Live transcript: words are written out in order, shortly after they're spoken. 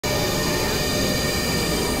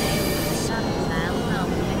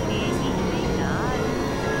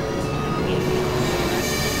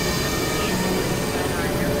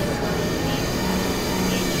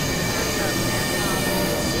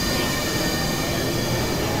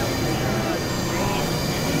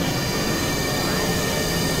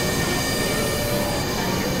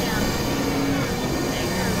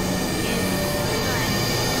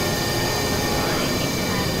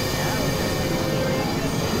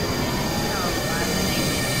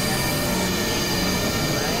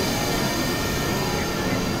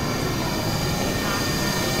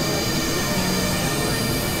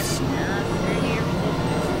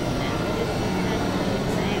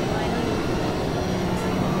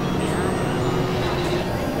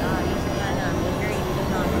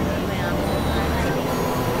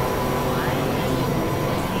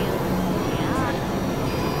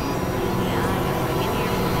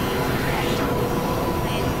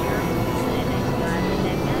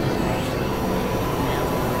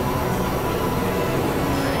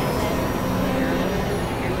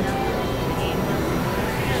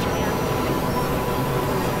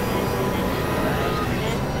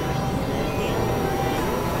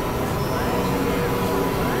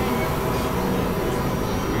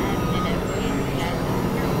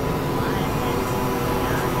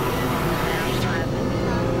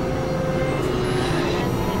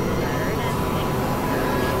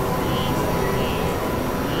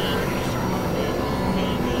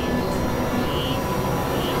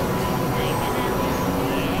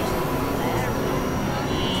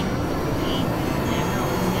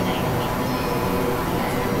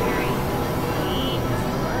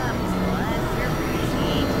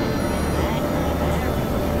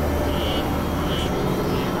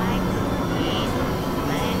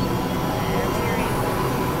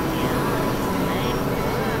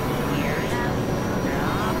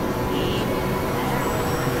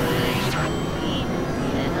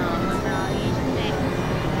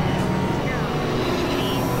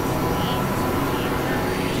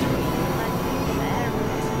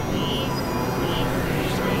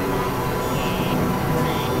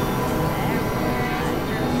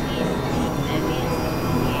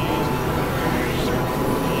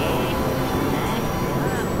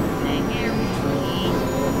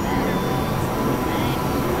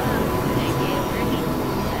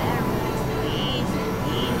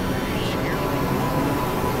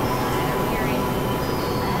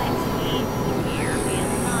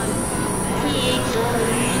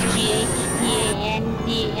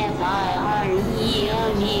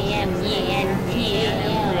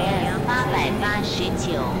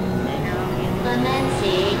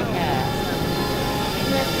enunciator.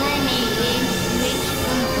 The tiny waves which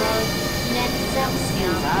compose that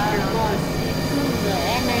substance are forced through the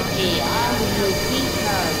energy of the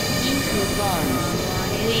ether into forms,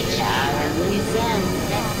 which are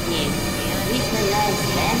representative, vitalized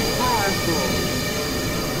and powerful.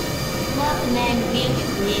 What man gives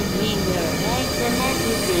his finger as a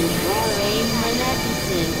medicine or a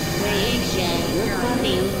maleficent creation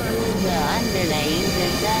according to the underlying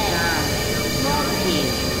desire,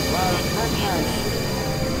 motive, or purpose.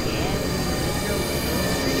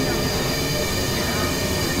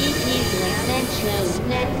 It is essential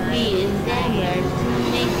that we endeavor to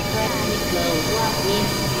make practical what is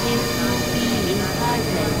said to be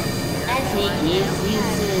important, as it is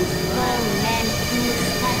useless for men to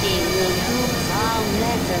study the groups of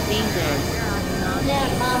letter fingers, their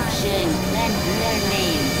functions and their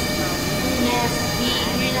names, unless he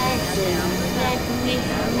realizes that with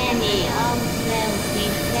many of them he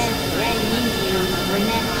has an intimate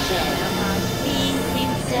connection, being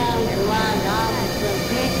himself one of the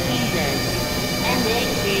great fingers, and a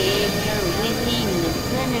creator within the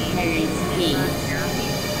planetary scheme.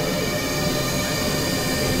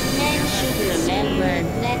 Men should remember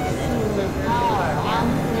that through the power of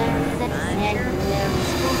their sex and their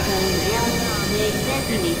spoken words, they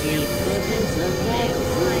definitely produce a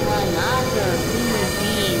breakthrough on other human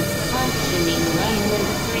beings functioning on the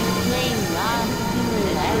free plane of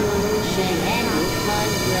human evolution and upon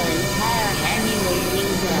the entire animal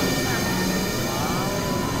kingdom.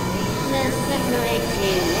 The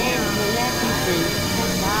separated and maleficent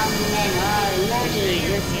of men are largely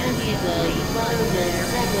responsible for the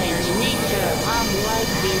savage nature of life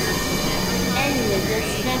and the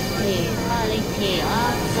destructive quality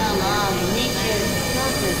of some of nature's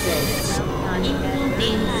processes,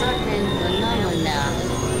 including certain phenomena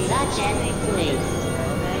such as plague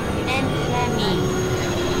and famine.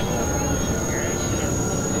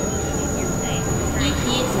 It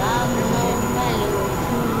is of no value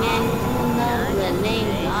to men to know the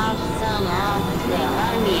name of some of the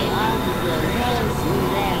army of the world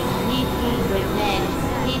unless he prevents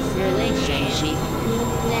his relationship to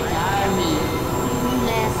that army,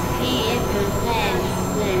 unless he prevents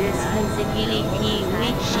the responsibility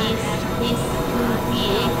which is his to be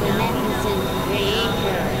a beneficent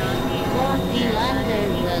creator, working under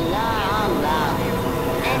the law of love,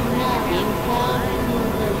 and not impelled to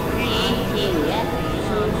the creating act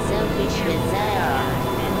through selfish desire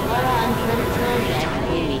or uncontrolled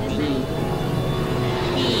activity.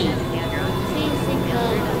 B.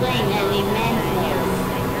 Physical plane elementals.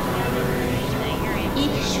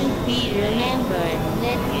 It should be remembered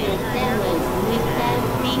that the devils, without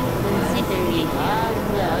being considerate of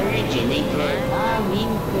the originator of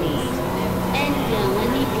impulse, and the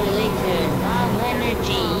manipulator of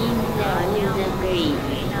energy in their own degree,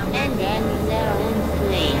 and on their own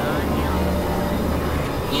plane,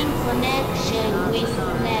 in connection with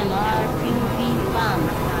them are to be found.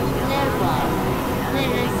 Therefore, the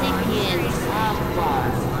recipients of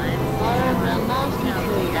force, or the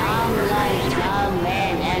multitude of lives of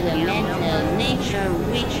man elemental nature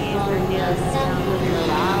which form the subtotal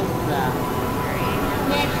of the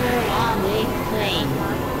matter of a plane.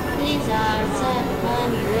 These are the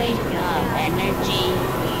conduit of energy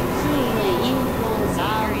through the impulse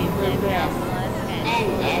of the breath, and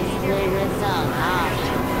as the result of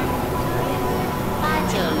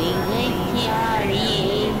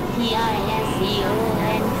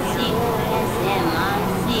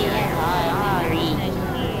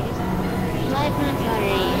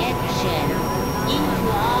vibratory action into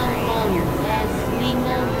all forms as we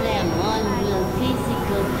know them on the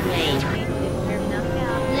physical plane.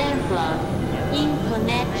 Therefore, in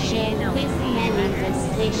connection with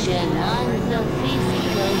manifestation on the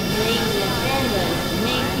physical plane, the devils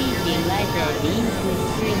may be divided into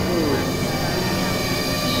three groups.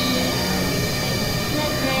 The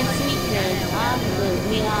transmitters of the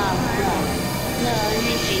will of God, the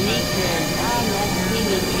originators of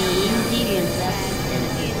activity in living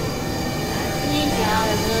substance. These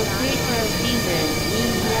are the greater figures in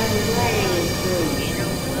their various groups.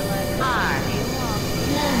 Are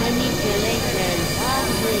the manipulators of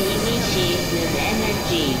the initiated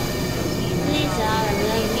energy. These are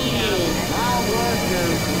the millions of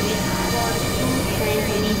workers with force to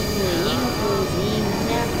transmit the impulse in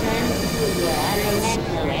their turn to the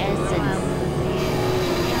elemental essence.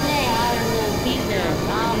 They are the figures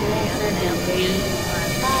of lesser degree,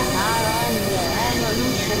 but are on the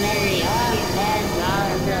evolutionary arc as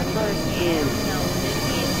are the first two.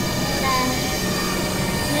 Thus,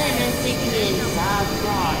 the recipients of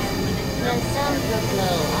God, the sum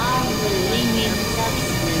total of the living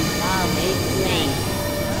substance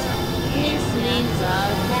these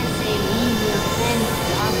are passing in the sense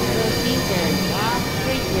of the features of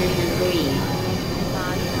greater degree.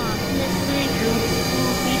 The three groups to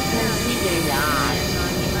be considered are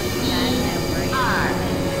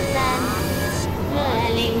sun, the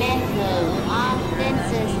elemental of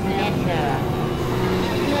densest matter,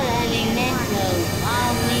 the elemental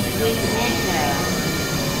of liquid matter,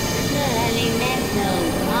 the elemental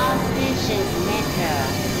of gaseous matter.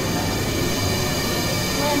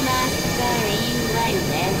 We must bear in mind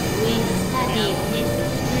as we study these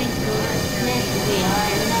three groups that we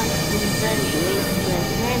are not concerned with the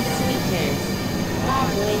transmitters,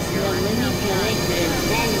 but with the manipulators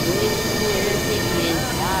and with the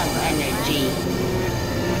recipients of energy.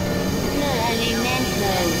 The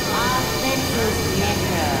elemental of densest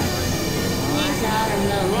matter. These are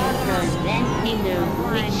the workers and leaders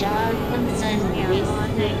which are concerned with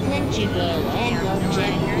the tangible and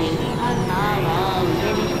objective of our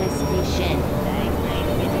manifestation.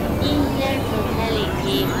 In their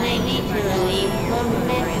totality, they literally form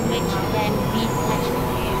that which can be touched,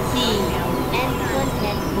 seen, and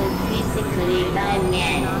contacted physically by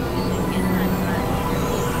man.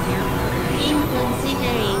 In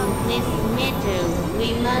considering this matter, we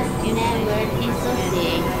must never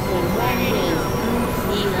dissociate the various groups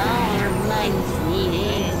in our minds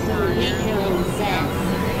needing to literal sense,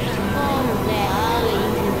 for they are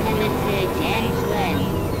interconnected and one.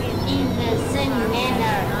 In the same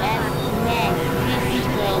manner as man's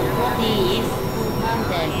physical body is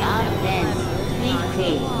compounded of dense,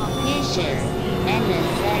 liquid, gaseous, and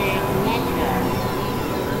etheric matter.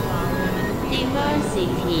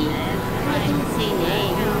 Diversity, producing a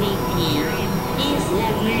unity, is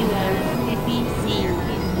everywhere to be seen.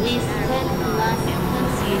 This fact must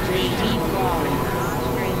consider before.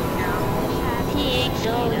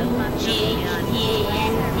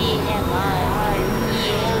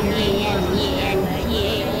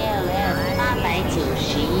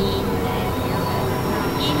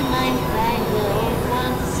 In my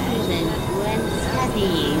final student when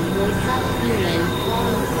studying the subhuman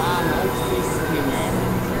forms of existence,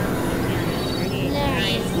 there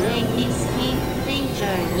is a distinct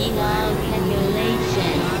danger in our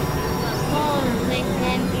calculations, for they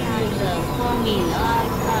tend to the formula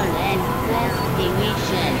of and class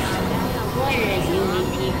divisions, whereas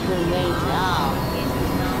unity prevails all.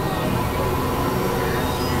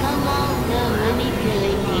 Among the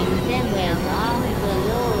manipulating levels of the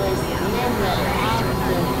lowest level of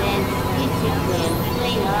the dense physical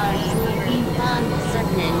plane are to be found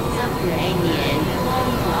certain subterranean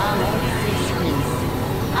forms of existence,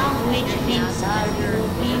 of which things are to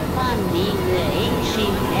be found in the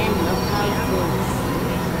ancient and local books.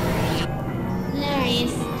 There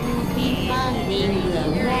is to be found in the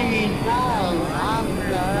very bowels of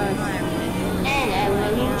the earth an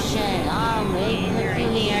evolution of a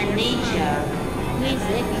peculiar nature, with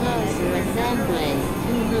a close resemblance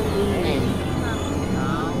to the human.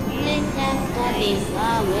 They have studies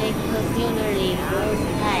of a peculiarly close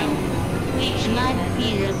kind, which might be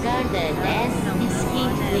regarded as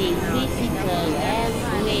distinctly physical as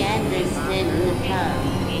we understand the term.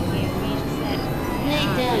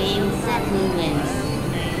 Later in settlements,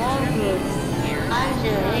 or groups,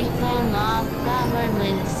 under a form of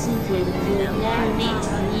government suited to their needs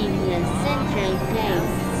in the central place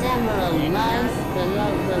several miles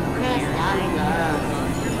below the crust of the earth.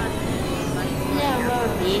 Their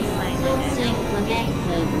work is closely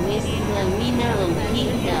connected with the mineral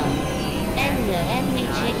kingdom, and the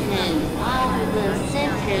administration of the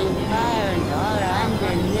central powers are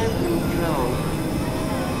under their control.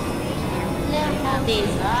 Their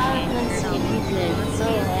bodies are constituted so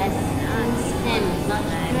as to stand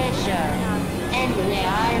much pressure, and they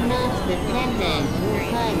are not dependent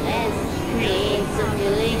upon as free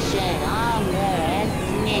circulation of air as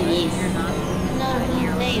man is, nor do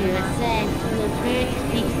they resent the perfect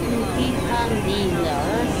to be found in the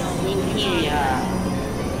earth's interior.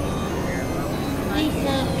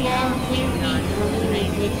 Little can here be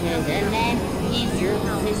communicated anent his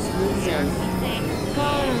existence,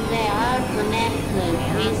 for they are connected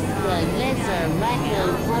with the lesser vital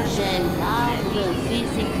portions of the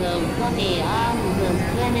physical body of the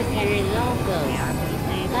planetary logos,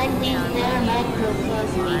 finding their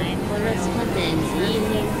microcosmic correspondence in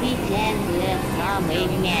the feet and legs of a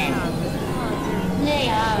man. They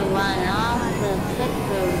are one of the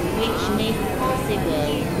factors which make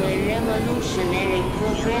possible the revolutionary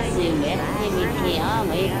progressive activity of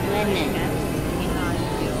a planet.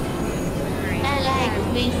 Alike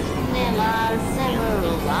with them are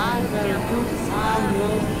several other groups of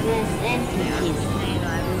ruthless entities,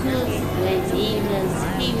 whose laziness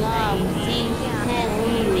belongs can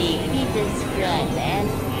only be described as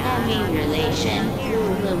having relation to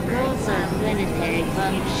the goals of planetary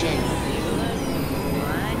functions.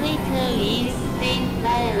 Literally state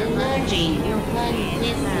by enlarging upon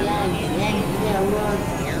these lines and their work,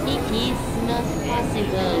 it is not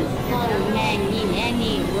possible for man in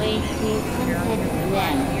any way to contact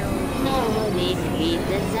them, nor would it be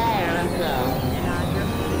desirable.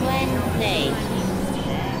 When they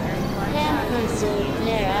can pursue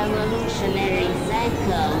their evolutionary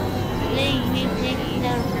cycle, they will take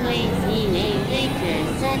their place in a later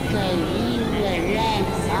cycle in the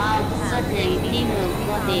ranks of certain evil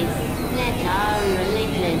bodies that are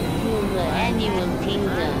related to the animal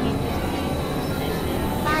kingdom.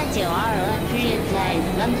 892-1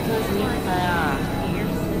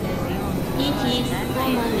 It is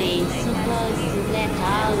commonly supposed that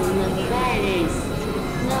all the fairies,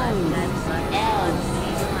 gnomes, elves,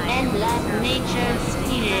 and like nature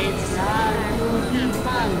spirits are to be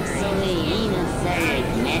found solely in a third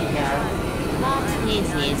matter, but this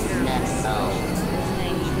is not so.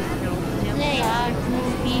 They are to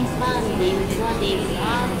be found in bodies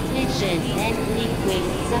of gaseous and liquid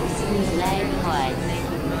substance likewise,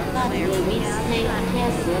 but the mistake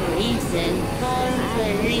has a reason for the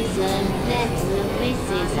reason that the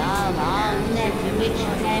basis of all that which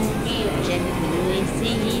can be objectively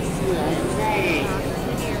seen is the third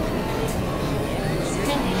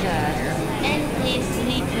structure, and these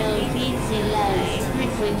little details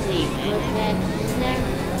frequently protect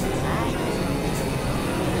their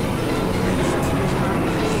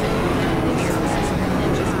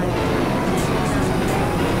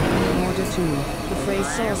The phrase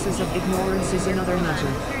sources of ignorance is another matter.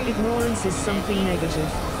 Ignorance is something negative.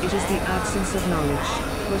 It is the absence of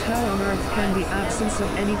knowledge. But how on earth can the absence of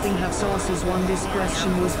anything have sources? This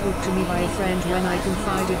question was put to me by a friend when I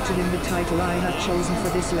confided to him the title I had chosen for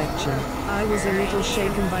this lecture. I was a little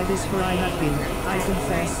shaken by this, for I had been, I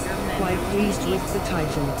confess, quite pleased with the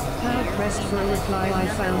title. Hard pressed for a reply, I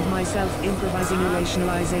found myself improvising a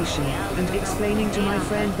rationalization, and explaining to my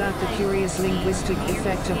friend that the curious linguistic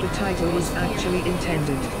effect of the title was actually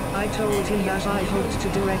intended. I told him that I hoped to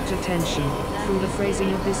direct attention, through the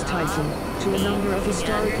phrasing of this title, to a number of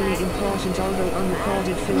historically important although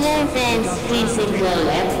unrecorded philosophical physical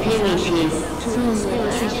activities to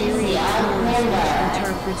conspiracy theory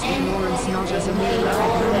interprets ignorance not as a mere lack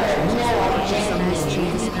of knowledge, but as some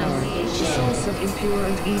mischievous power, the source of impure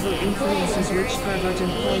and evil influences which pervert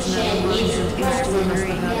and poison our minds and instill in us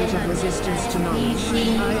the habit of resistance to knowledge.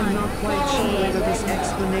 I am not quite sure whether this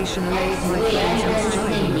explanation allayed my friend's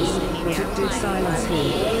misgivings, but it did silence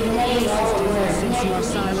me. This is different since you are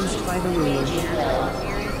silenced by the ruler.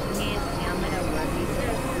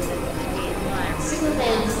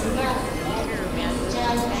 Students must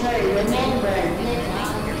remember that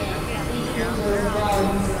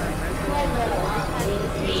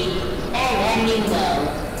and animal,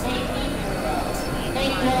 they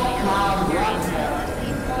don't call water,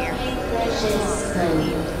 precious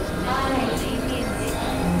food.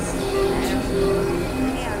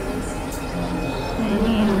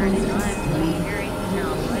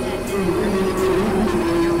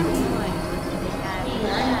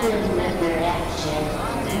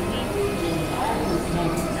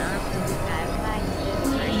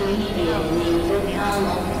 Immediately become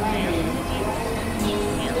a planet.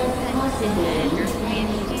 It's possible